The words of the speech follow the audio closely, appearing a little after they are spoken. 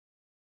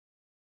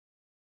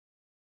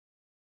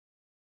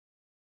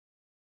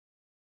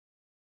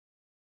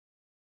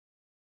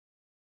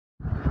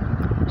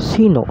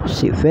Sino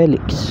si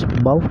Felix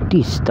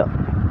Bautista?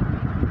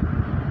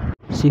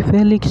 Si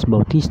Felix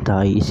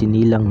Bautista ay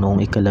isinilang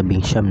noong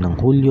ika-19 ng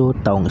Hulyo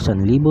taong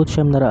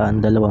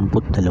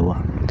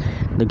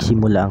 1922.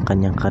 Nagsimula ang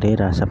kanyang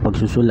karera sa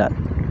pagsusulat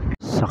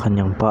sa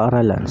kanyang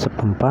paaralan sa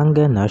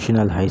Pampanga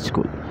National High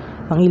School.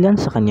 Ang ilan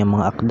sa kanyang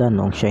mga akda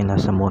noong siya ay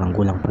nasa murang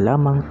gulang pa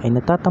lamang ay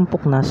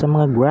natatampok na sa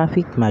mga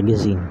graphic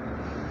magazine.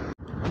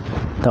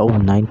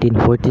 Taong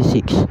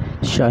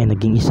 1946, siya ay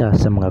naging isa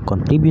sa mga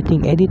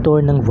contributing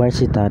editor ng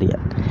Varsitariat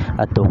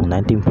at taong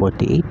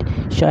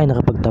 1948, siya ay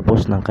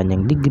nakapagtapos ng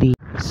kanyang degree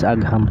sa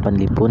Agham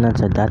Panlipunan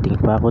sa dating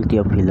Faculty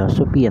of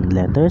Philosophy and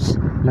Letters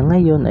na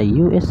ngayon ay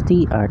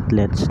UST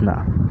Artlets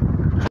na.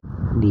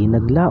 Di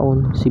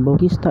naglaon, si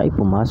Bautista ay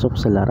pumasok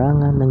sa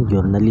larangan ng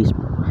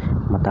journalismo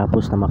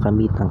matapos na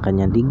makamit ang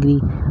kanyang degree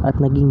at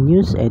naging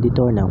news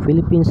editor ng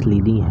Philippines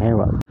Leading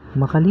Herald.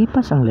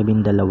 Makalipas ang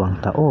 12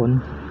 taon,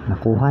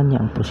 nakuha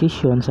niya ang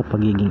posisyon sa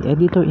pagiging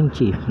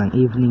editor-in-chief ng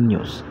Evening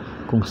News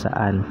kung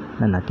saan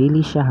nanatili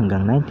siya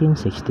hanggang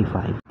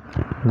 1965.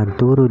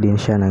 Nagturo din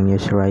siya ng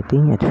news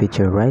writing at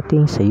feature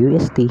writing sa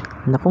UST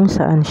na kung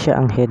saan siya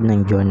ang head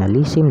ng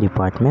journalism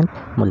department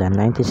mula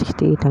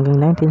 1968 hanggang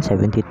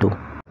 1972.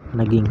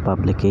 Naging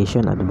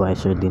publication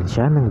advisor din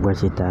siya ng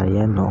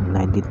Varsitarian noong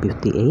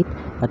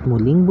 1958 at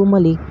muling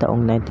bumalik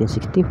taong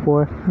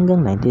 1964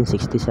 hanggang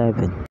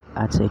 1967.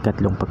 At sa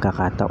ikatlong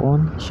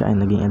pagkakataon, siya ay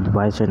naging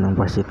advisor ng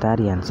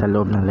Varsitarian sa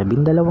loob ng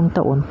 12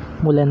 taon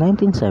mula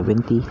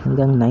 1970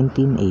 hanggang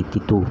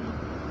 1982.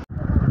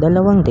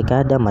 2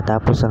 dekada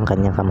matapos ang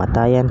kanyang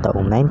kamatayan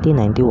taong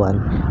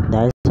 1991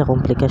 dahil sa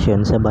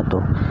komplikasyon sa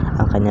bato,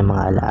 ang kanyang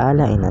mga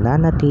alaala ay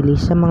nananatili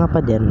sa mga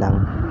pader ng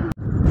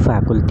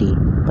faculty.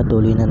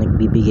 Patuloy na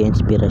nagbibigay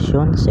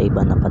inspirasyon sa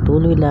iba na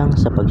patuloy lang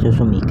sa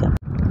pagsusumikap.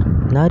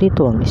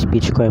 Narito ang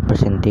speech choir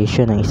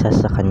presentation ng isa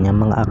sa kanyang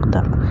mga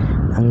akda,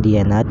 ang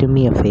The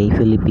Anatomy of a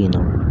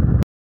Filipino.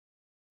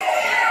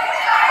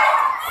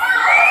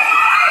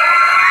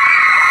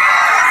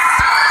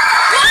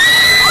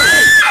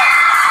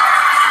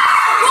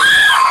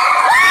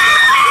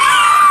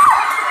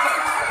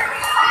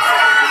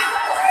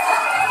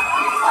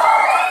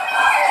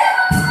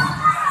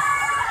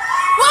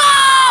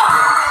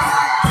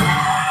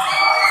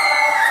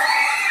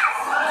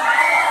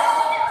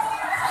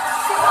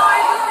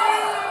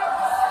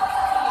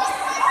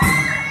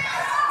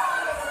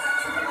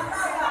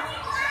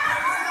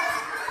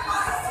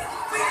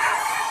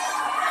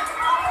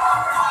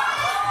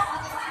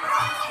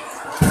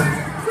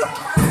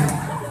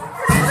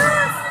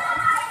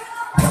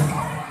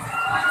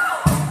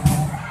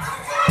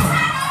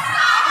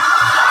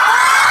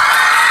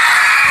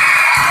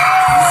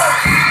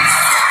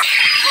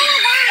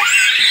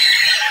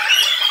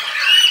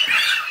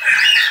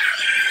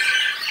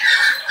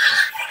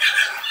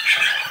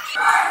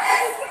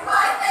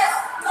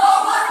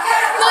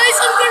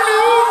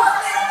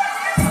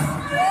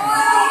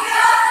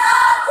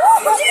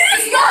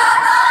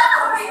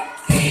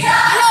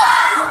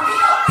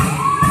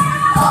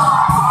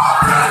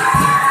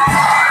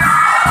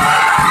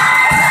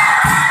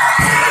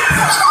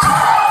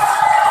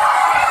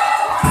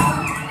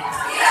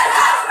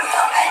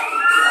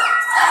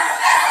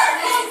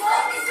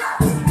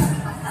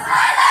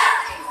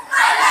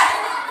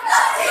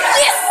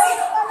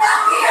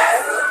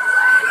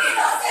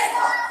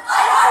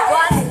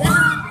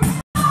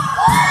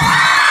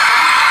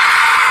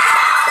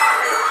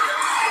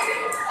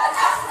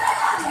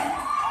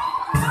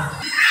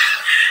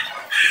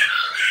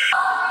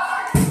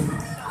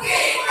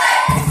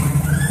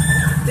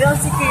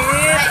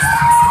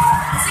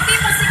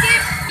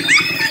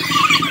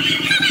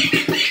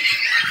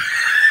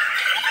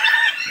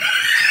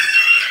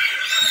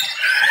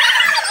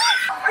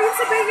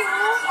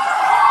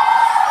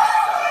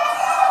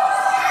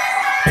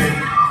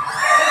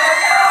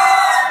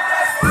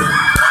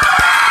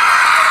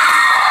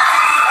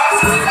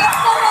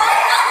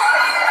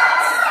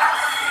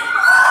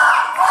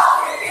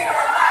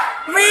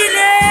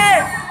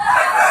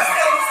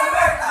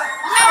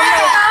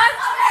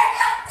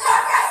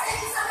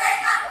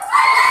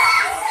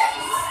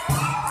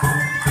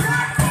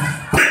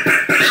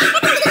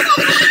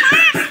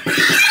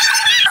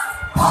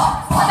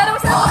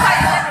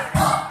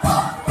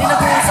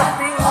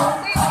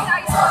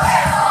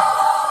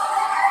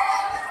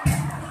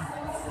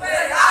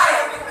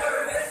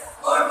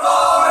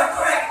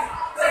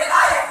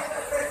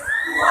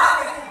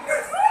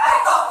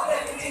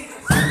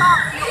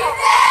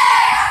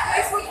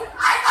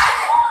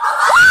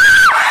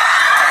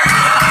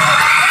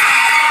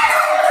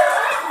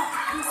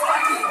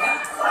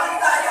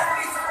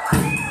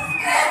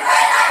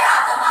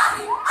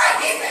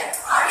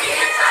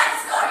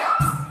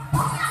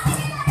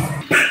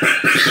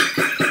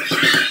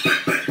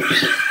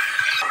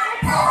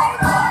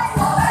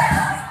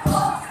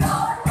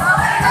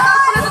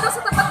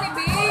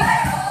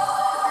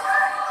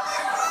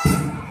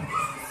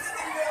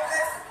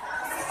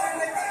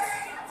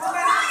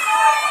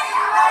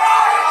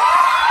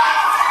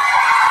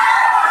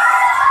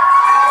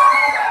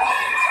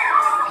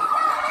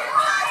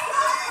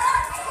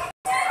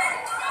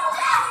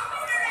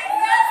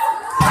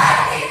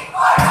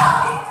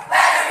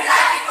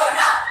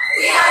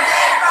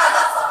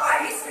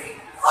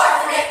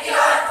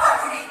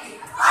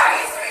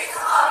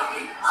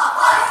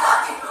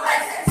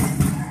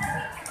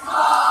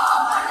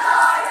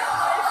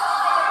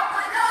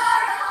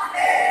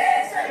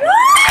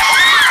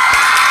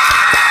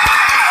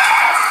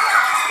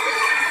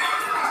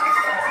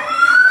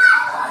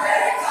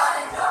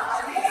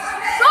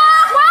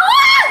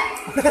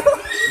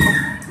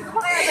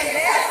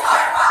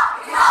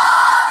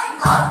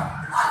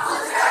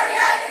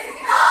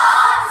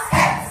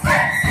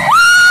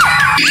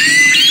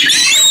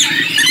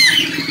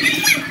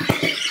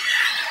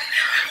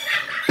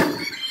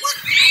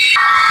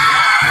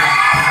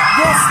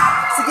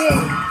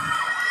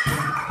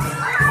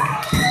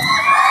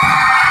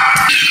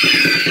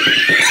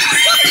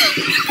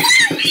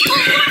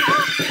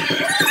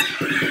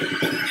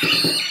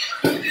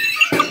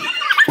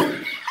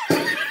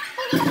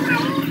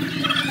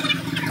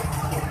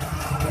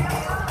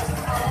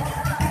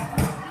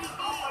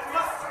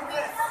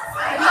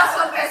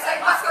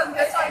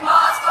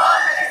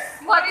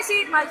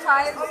 repeat, my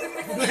child.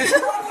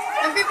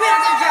 And prepare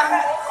to jump.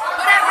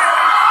 Whatever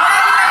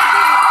you may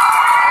do.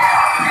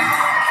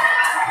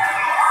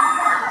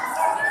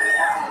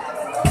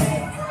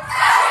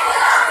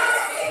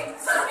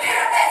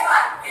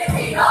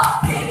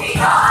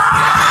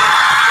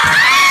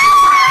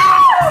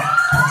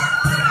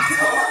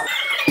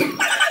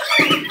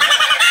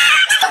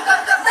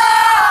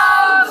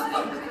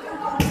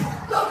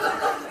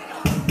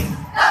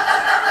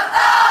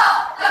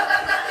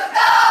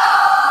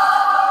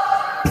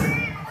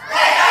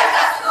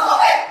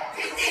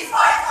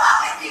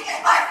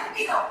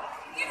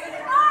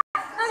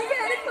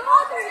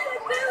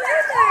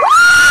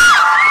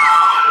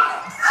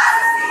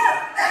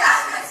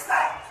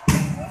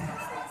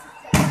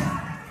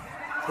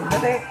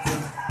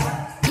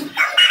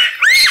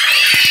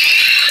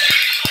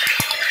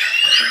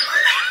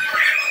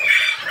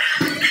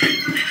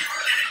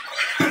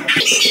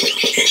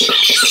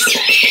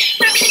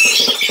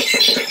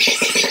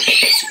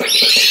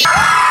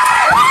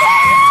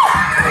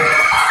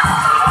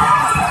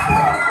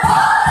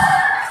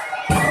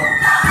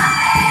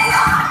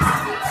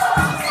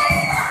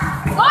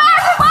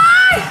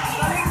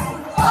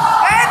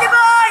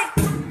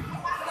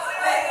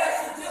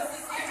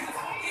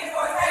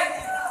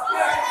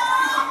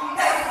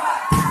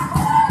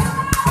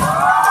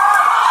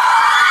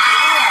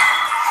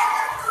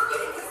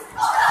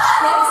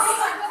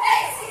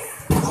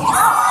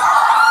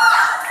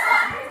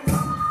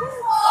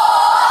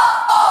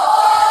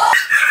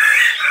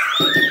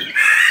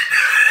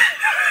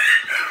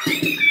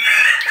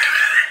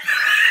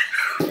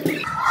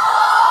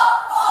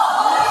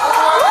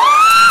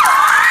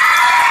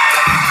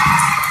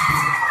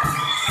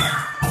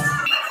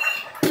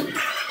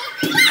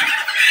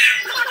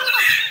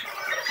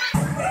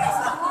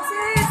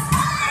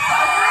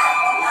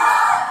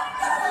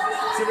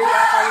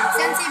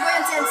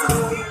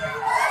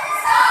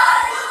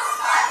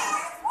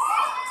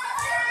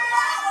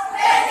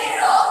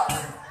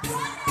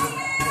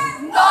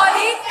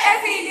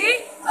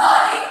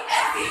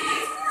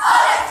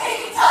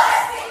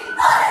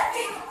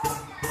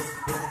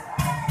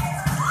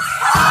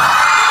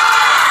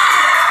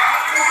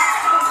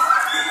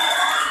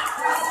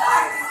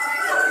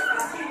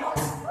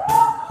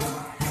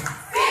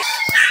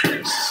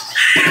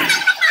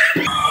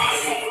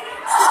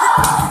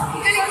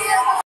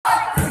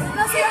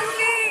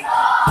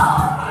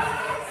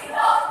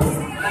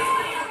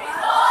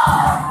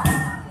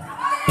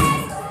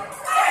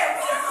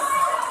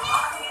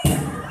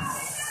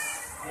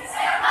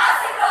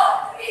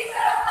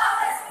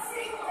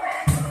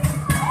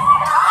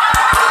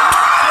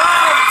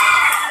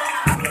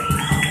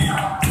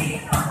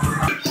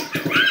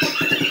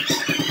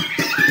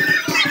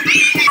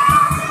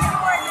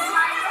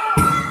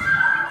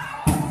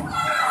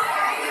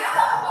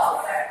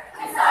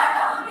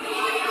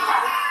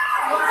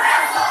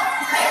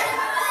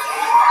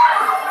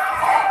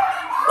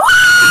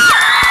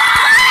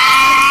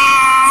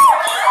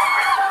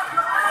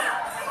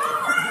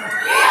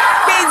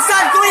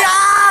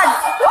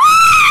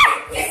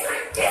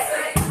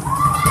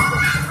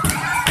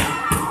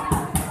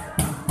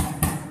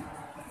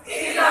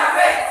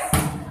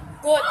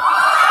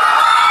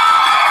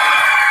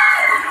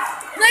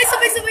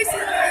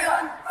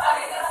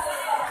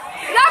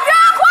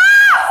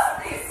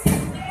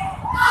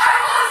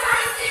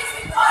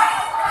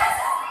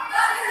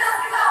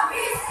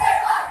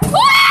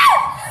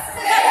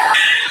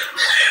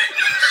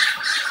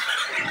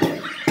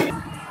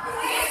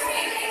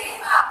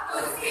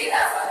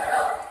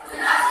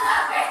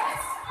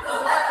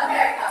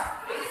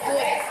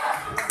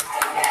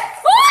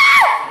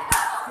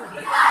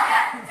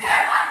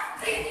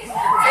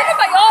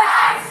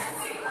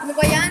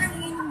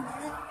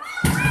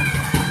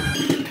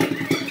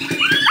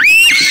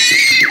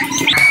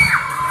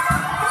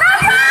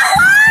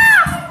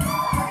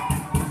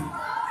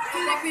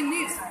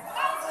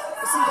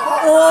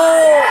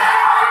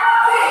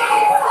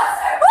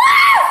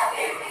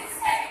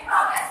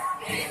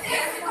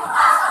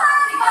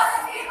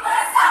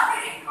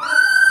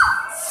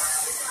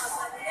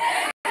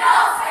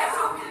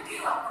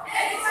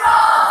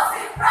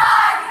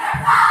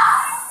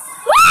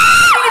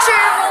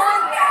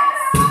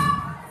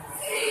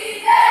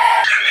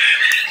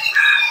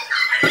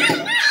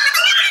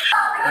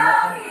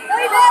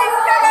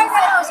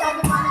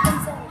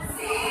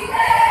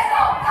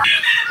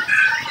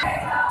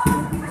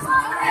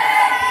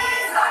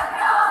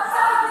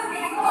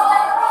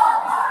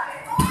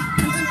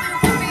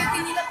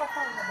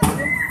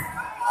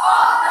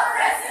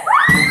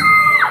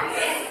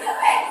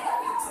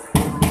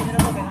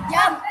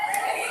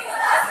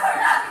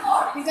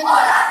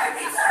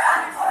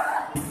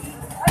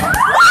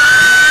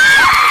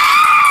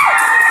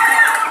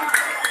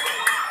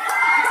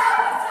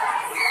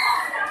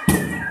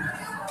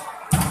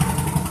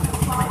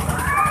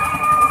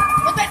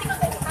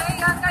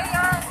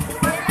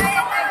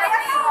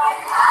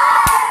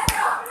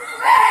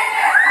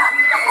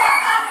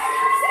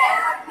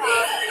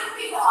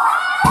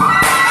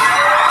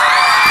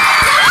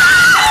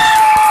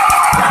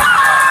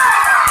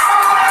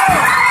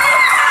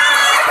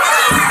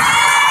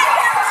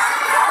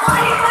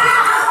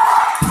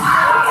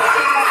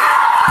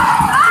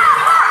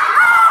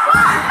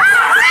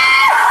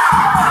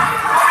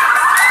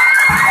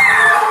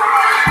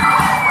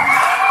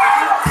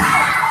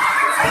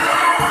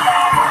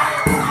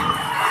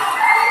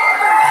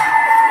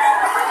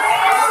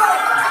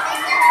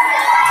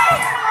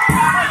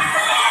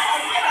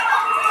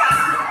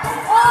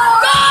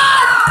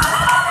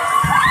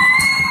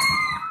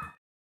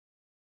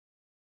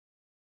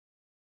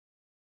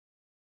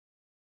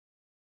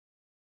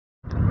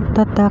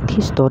 Tatak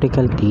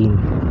Historical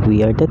Team. We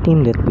are the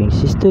team that brings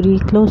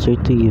history closer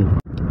to you.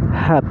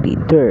 Happy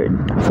 3rd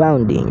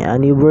Founding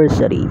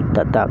Anniversary,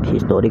 Tatak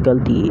Historical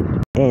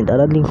Team and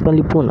Araling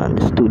Palipunan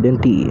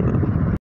Student Team.